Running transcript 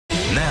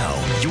Now,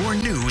 your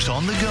news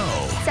on the go.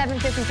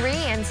 7:53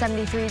 and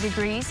 73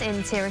 degrees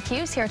in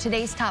Syracuse. Here are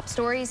today's top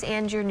stories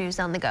and your news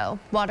on the go.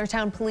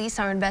 Watertown police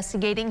are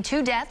investigating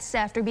 2 deaths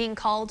after being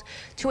called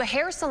to a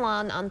hair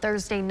salon on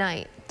Thursday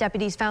night.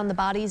 Deputies found the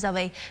bodies of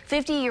a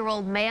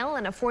 50-year-old male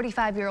and a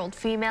 45-year-old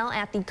female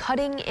at the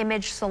Cutting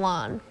Image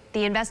Salon.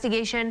 The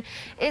investigation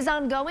is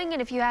ongoing,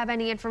 and if you have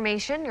any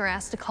information, you're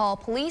asked to call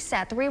police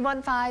at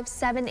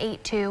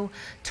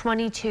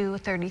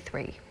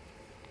 315-782-2233.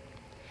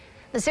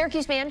 The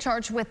Syracuse man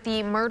charged with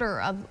the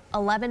murder of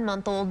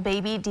 11-month-old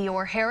baby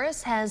Dior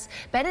Harris has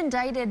been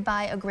indicted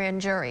by a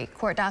grand jury.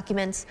 Court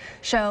documents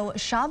show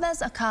Chavez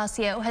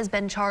Ocasio has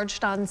been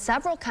charged on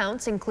several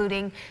counts,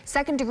 including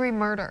second-degree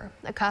murder.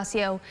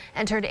 Ocasio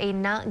entered a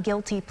not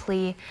guilty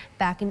plea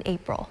back in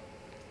April.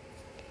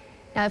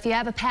 Now, if you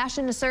have a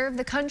passion to serve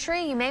the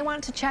country, you may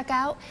want to check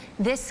out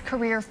this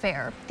career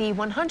fair. The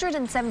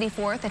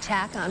 174th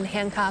Attack on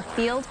Hancock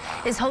Field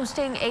is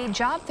hosting a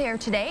job fair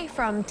today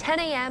from 10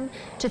 a.m.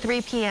 to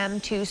 3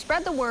 p.m. to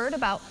spread the word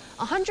about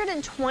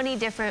 120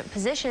 different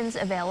positions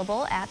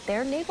available at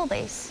their naval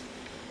base.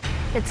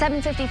 At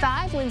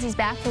 7:55, Lindsay's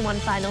back for one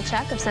final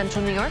check of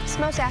Central New York's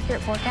most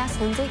accurate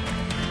forecast. Lindsay.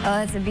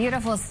 Well, it's a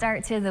beautiful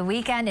start to the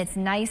weekend. It's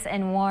nice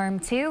and warm,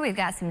 too. We've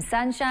got some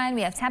sunshine.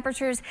 We have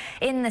temperatures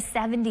in the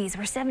 70s.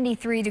 We're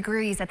 73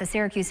 degrees at the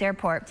Syracuse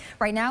airport.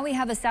 Right now, we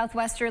have a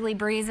southwesterly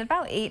breeze at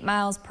about 8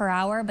 miles per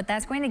hour, but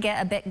that's going to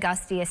get a bit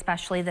gusty,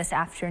 especially this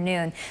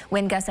afternoon.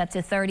 Wind gusts up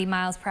to 30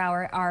 miles per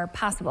hour are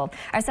possible.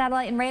 Our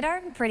satellite and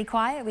radar, pretty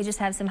quiet. We just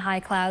have some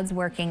high clouds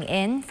working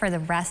in. For the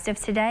rest of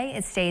today,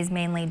 it stays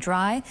mainly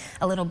dry,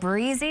 a little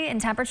breezy, and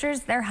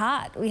temperatures, they're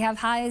hot. We have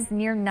highs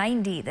near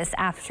 90 this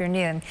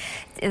afternoon.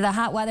 The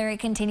hot weather, it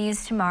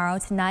continues tomorrow.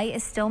 Tonight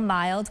is still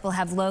mild. We'll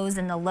have lows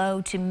in the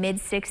low to mid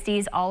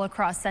 60s all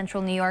across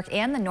central New York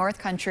and the North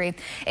Country.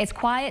 It's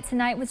quiet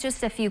tonight with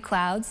just a few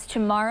clouds.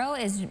 Tomorrow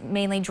is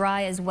mainly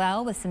dry as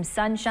well with some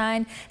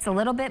sunshine. It's a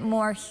little bit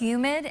more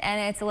humid and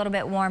it's a little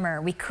bit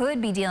warmer. We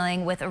could be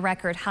dealing with a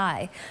record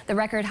high. The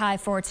record high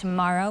for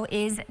tomorrow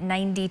is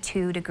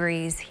 92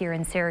 degrees here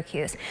in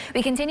Syracuse.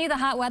 We continue the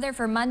hot weather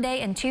for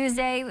Monday and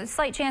Tuesday with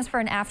slight chance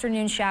for an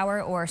afternoon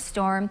shower or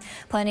storm.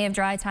 Plenty of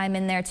dry time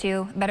in there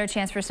too. Better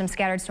chance for some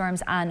scattered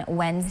storms on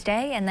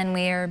Wednesday, and then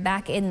we're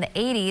back in the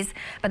 80s,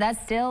 but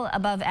that's still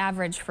above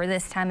average for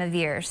this time of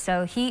year.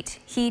 So heat,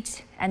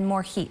 and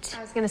more heat.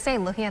 I was going to say,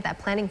 looking at that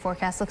planning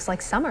forecast, looks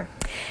like summer.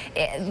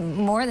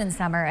 More than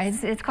summer.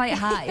 It's quite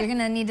hot. You're going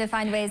to need to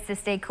find ways to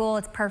stay cool.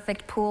 It's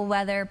perfect pool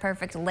weather,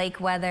 perfect lake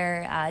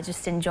weather.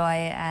 Just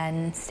enjoy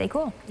and stay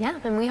cool. Yeah,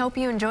 and we hope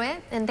you enjoy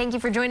it. And thank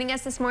you for joining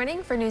us this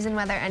morning for News and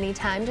Weather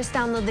Anytime. Just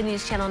download the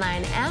News Channel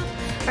 9 app.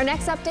 Our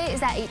next update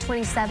is at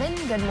 8:27.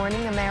 Good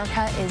Morning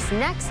America is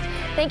next.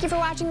 Thank you for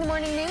watching the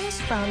morning news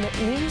from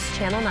News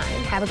Channel 9.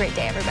 Have a great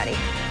day, everybody.